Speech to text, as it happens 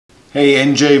Hey,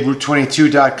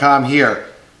 NJRoute22.com here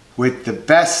with the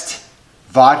best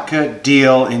vodka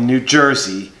deal in New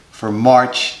Jersey for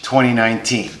March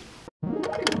 2019.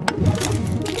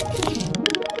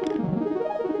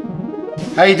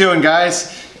 How you doing, guys?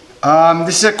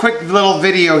 This is a quick little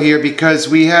video here because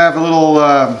we have a little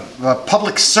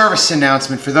public service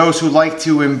announcement for those who like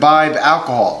to imbibe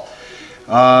alcohol.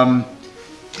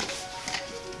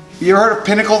 You heard of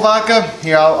Pinnacle Vodka?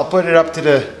 Here, I'll put it up to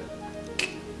the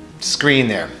screen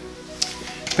there.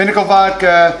 Pinnacle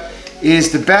Vodka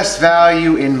is the best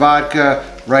value in vodka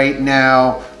right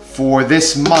now for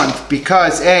this month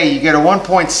because A, you get a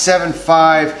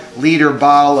 1.75 liter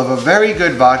bottle of a very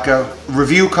good vodka,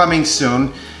 review coming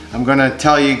soon. I'm going to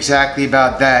tell you exactly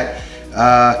about that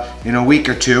in a week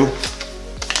or two.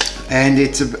 And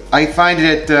I find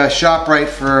it at ShopRite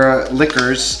for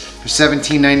liquors for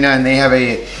 $17.99. They have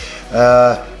a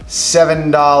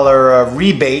 $7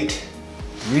 rebate.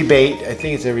 I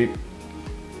think it's I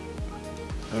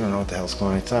don't know what the hell's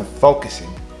going on. It's not focusing.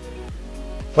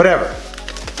 Whatever.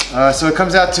 So it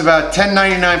comes out to about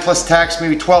 $10.99 plus tax,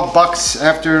 maybe 12 bucks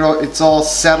after it's all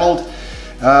settled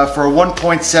for a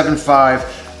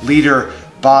 1.75 liter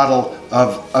bottle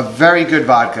of a very good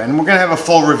vodka. And we're gonna have a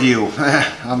full review,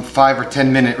 a 5 or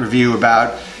 10 minute review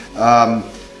about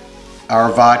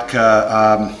our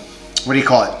vodka, what do you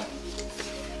call it?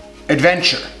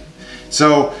 Adventure.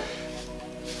 So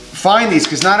find these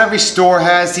because not every store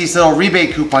has these little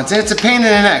rebate coupons, and it's a pain in the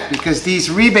neck because these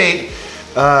rebate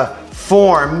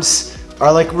forms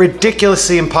are like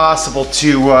ridiculously impossible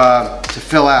to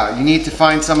fill out. You need to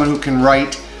find someone who can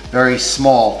write very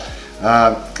small,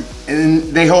 and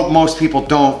they hope most people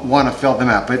don't want to fill them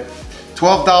out. But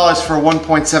 $12 for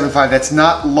 1.75, that's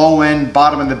not low end,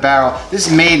 bottom of the barrel. This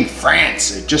is made in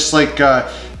France, just like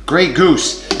Grey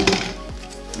Goose.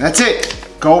 That's it.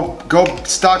 Go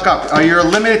stock up. You're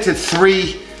limited to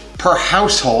 3 per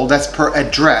household. That's per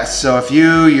address. So if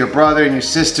you, your brother, and your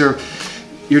sister,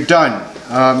 you're done.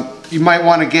 You might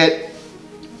want to get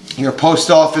your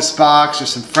post office box or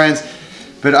some friends.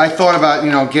 But I thought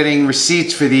about, getting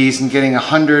receipts for these and getting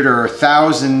 100 or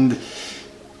 1,000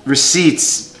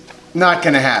 receipts. Not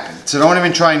going to happen. So don't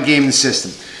even try and game the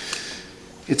system.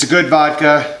 It's a good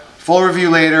vodka. Full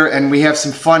review later, and we have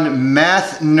some fun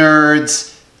math nerds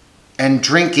and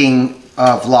drinking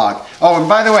vlog. Oh, and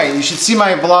by the way, you should see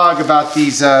my vlog about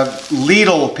these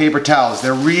Lidl paper towels.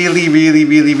 They're really, really,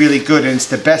 really, really good, and it's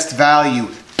the best value,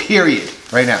 period,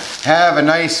 right now. Have a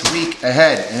nice week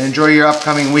ahead, and enjoy your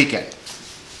upcoming weekend.